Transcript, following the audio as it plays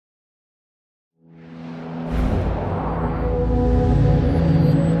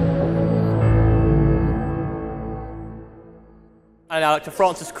now to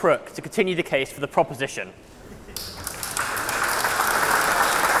Francis Crook to continue the case for the proposition.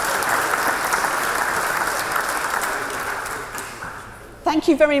 Thank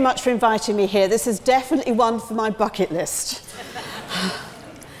you very much for inviting me here. This is definitely one for my bucket list.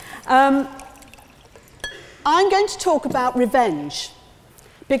 I'm going to talk about revenge,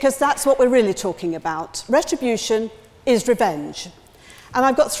 because that's what we're really talking about. Retribution is revenge. And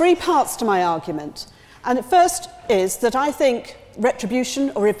I've got three parts to my argument. And the first is that I think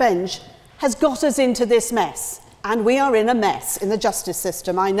retribution or revenge has got us into this mess. And we are in a mess in the justice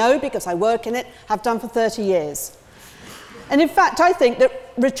system. I know because I work in it, have done for 30 years. And in fact, I think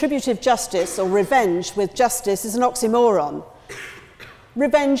that retributive justice or revenge with justice is an oxymoron.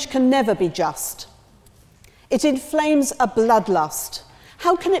 Revenge can never be just. It inflames a bloodlust.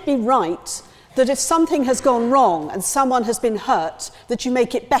 How can it be right that if something has gone wrong and someone has been hurt, that you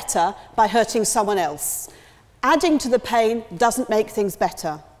make it better by hurting someone else? Adding to the pain doesn't make things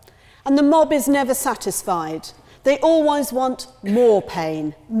better. And the mob is never satisfied. They always want more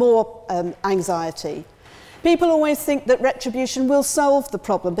pain, more anxiety. People always think that retribution will solve the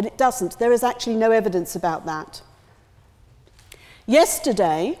problem, but it doesn't. There is actually no evidence about that.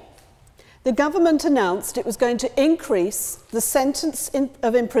 Yesterday, the government announced it was going to increase the sentence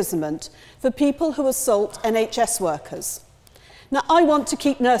of imprisonment for people who assault NHS workers. Now, I want to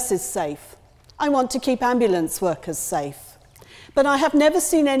keep nurses safe. I want to keep ambulance workers safe. But I have never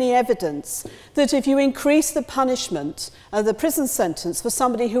seen any evidence that if you increase the punishment of the prison sentence for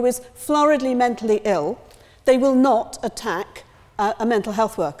somebody who is floridly mentally ill, they will not attack a mental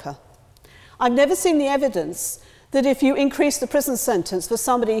health worker. I've never seen the evidence that if you increase the prison sentence for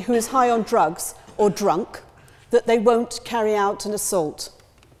somebody who is high on drugs or drunk, that they won't carry out an assault.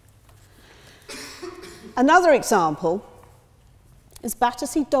 Another example is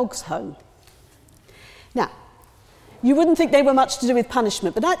Battersea Dogs Home. Now, you wouldn't think they were much to do with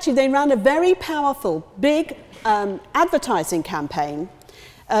punishment, but actually they ran a very powerful, big advertising campaign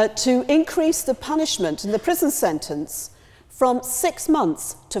to increase the punishment in the prison sentence from 6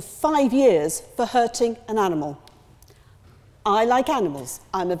 months to 5 years for hurting an animal. I like animals.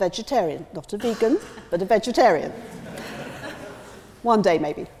 I'm a vegetarian, not a vegan, but a vegetarian. One day,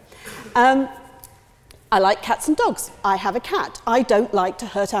 maybe. I like cats and dogs. I have a cat. I don't like to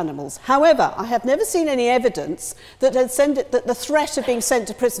hurt animals. However, I have never seen any evidence that the threat of being sent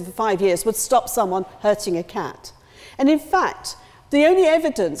to prison for 5 years would stop someone hurting a cat. And in fact, the only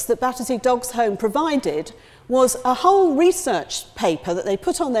evidence that Battersea Dogs Home provided was a whole research paper that they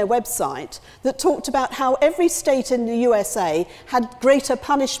put on their website that talked about how every state in the USA had greater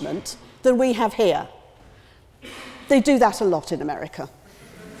punishment than we have here. They do that a lot in America.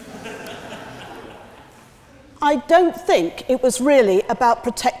 I don't think it was really about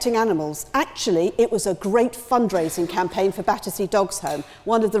protecting animals. Actually, it was a great fundraising campaign for Battersea Dogs Home,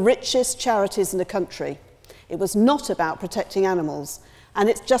 one of the richest charities in the country. It was not about protecting animals, and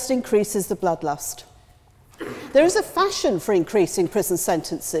it just increases the bloodlust. There is a fashion for increasing prison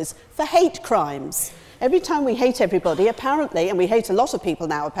sentences for hate crimes. Every time we hate everybody, apparently, and we hate a lot of people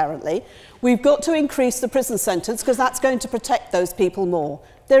now, apparently, we've got to increase the prison sentence because that's going to protect those people more.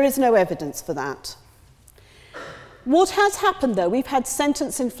 There is no evidence for that. What has happened, though, we've had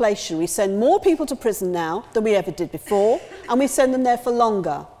sentence inflation. We send more people to prison now than we ever did before, and we send them there for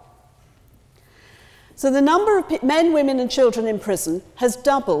longer. So the number of men, women and children in prison has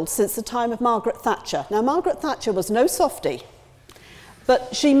doubled since the time of Margaret Thatcher. Now, Margaret Thatcher was no softie,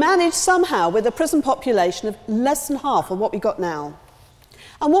 but she managed somehow with a prison population of less than half of what we've got now.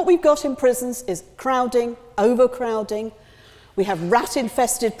 And what we've got in prisons is crowding, overcrowding. We have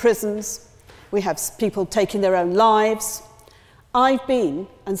rat-infested prisons. We have people taking their own lives. I've been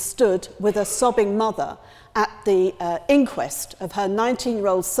and stood with a sobbing mother at the inquest of her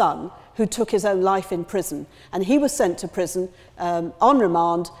 19-year-old son who took his own life in prison. And he was sent to prison on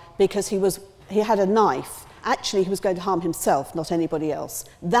remand because he had a knife. Actually, he was going to harm himself, not anybody else.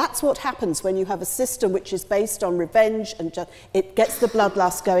 That's what happens when you have a system which is based on revenge and it gets the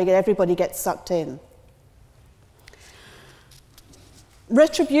bloodlust going and everybody gets sucked in.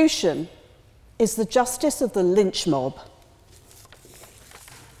 Retribution is the justice of the lynch mob.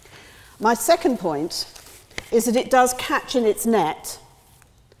 My second point is that it does catch in its net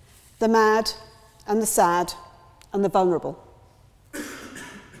the mad and the sad and the vulnerable.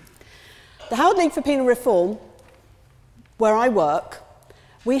 The Howard League for Penal Reform, where I work,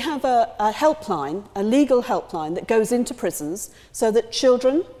 we have a helpline, a legal helpline that goes into prisons so that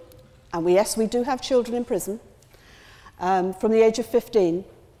children, and yes, we do have children in prison, from the age of 15,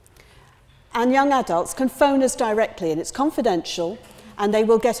 and young adults can phone us directly, and it's confidential, and they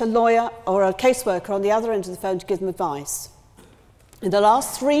will get a lawyer or a caseworker on the other end of the phone to give them advice. In the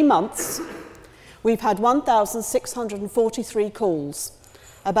last 3 months, we've had 1,643 calls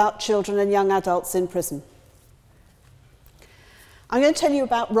about children and young adults in prison. I'm going to tell you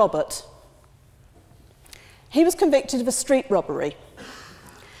about Robert. He was convicted of a street robbery,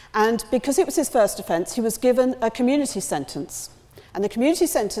 and because it was his first offence, he was given a community sentence. And the community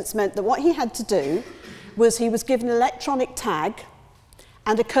sentence meant that what he had to do was he was given an electronic tag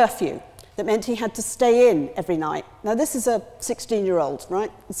and a curfew. That meant he had to stay in every night. Now, this is a 16-year-old,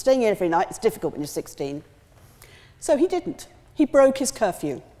 right? And staying in every night is difficult when you're 16. So he didn't. He broke his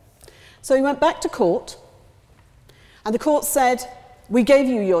curfew. So he went back to court, and the court said, we gave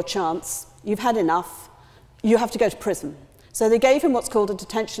you your chance. You've had enough. You have to go to prison. So they gave him what's called a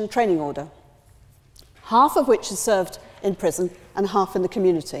detention and training order, half of which is served in prison and half in the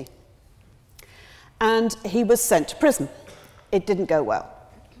community. And he was sent to prison. It didn't go well.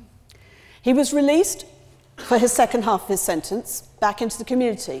 He was released for his second half of his sentence back into the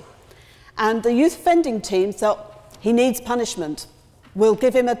community. And the youth offending team thought, he needs punishment. We'll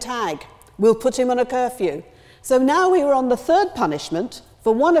give him a tag. We'll put him on a curfew. So now we were on the third punishment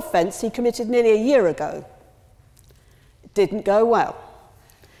for one offence he committed nearly a year ago. It didn't go well.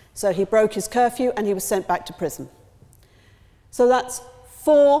 So he broke his curfew and he was sent back to prison. So that's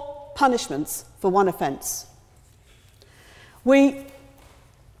 4 punishments for one offence.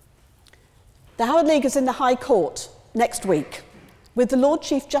 The Howard League is in the High Court next week with the Lord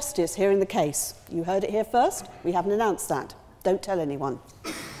Chief Justice hearing the case. You heard it here first. We haven't announced that. Don't tell anyone.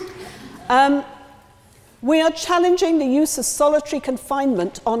 We are challenging the use of solitary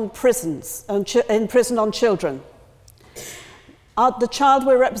confinement in prison on children. The child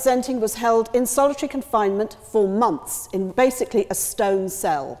we're representing was held in solitary confinement for months in basically a stone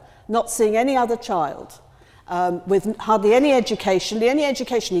cell, not seeing any other child. With hardly any education. The only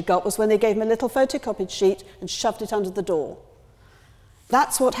education he got was when they gave him a little photocopied sheet and shoved it under the door.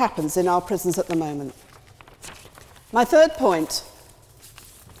 That's what happens in our prisons at the moment. My third point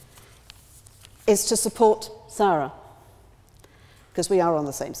is to support Sarah, because we are on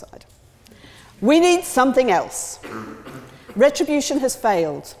the same side. We need something else. Retribution has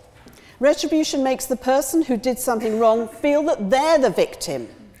failed. Retribution makes the person who did something wrong feel that they're the victim.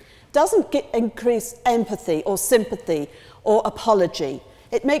 Doesn't increase empathy or sympathy or apology.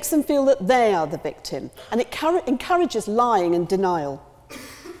 It makes them feel that they are the victim, and it encourages lying and denial.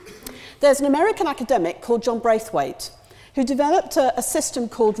 There's an American academic called John Braithwaite who developed a system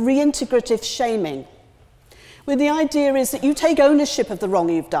called reintegrative shaming, where the idea is that you take ownership of the wrong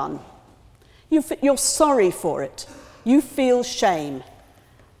you've done. You're sorry for it. You feel shame.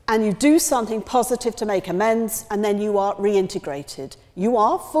 And you do something positive to make amends, and then you are reintegrated. You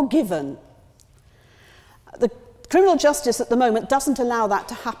are forgiven. The criminal justice at the moment doesn't allow that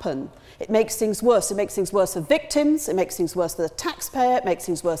to happen. It makes things worse. It makes things worse for victims, it makes things worse for the taxpayer, it makes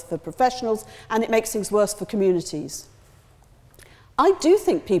things worse for professionals, and it makes things worse for communities. I do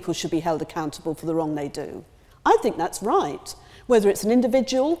think people should be held accountable for the wrong they do. I think that's right. Whether it's an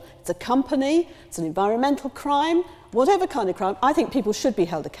individual, it's a company, it's an environmental crime, whatever kind of crime, I think people should be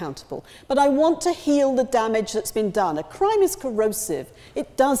held accountable. But I want to heal the damage that's been done. A crime is corrosive.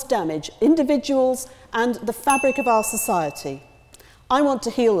 It does damage individuals and the fabric of our society. I want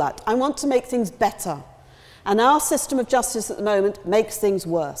to heal that. I want to make things better. And our system of justice at the moment makes things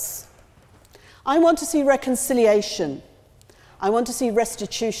worse. I want to see reconciliation. I want to see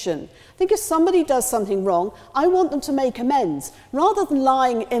restitution. I think if somebody does something wrong, I want them to make amends. Rather than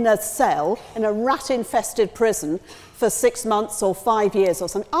lying in a cell, in a rat-infested prison for 6 months or 5 years or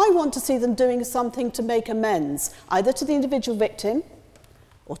something, I want to see them doing something to make amends, either to the individual victim,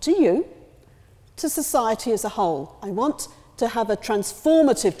 or to you, to society as a whole. I want to have a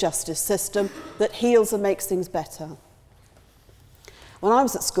transformative justice system that heals and makes things better. When I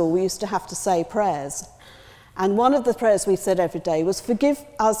was at school, we used to have to say prayers. And one of the prayers we said every day was, forgive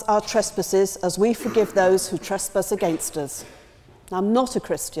us our trespasses as we forgive those who trespass against us. Now, I'm not a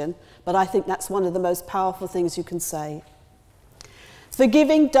Christian, but I think that's one of the most powerful things you can say.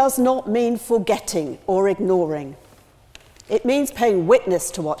 Forgiving does not mean forgetting or ignoring. It means paying witness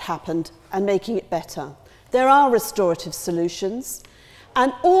to what happened and making it better. There are restorative solutions,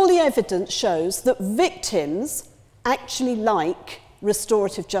 and all the evidence shows that victims actually like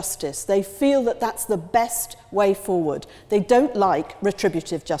restorative justice. They feel that that's the best way forward. They don't like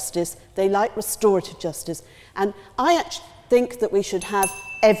retributive justice, they like restorative justice. And I actually think that we should have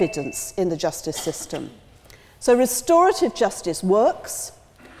evidence in the justice system. So restorative justice works.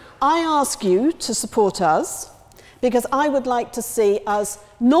 I ask you to support us because I would like to see us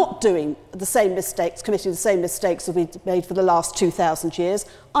not doing the same mistakes, committing the same mistakes that we've made for the last 2,000 years.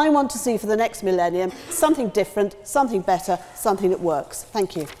 I want to see for the next millennium something different, something better, something that works.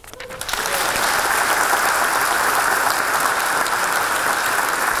 Thank you.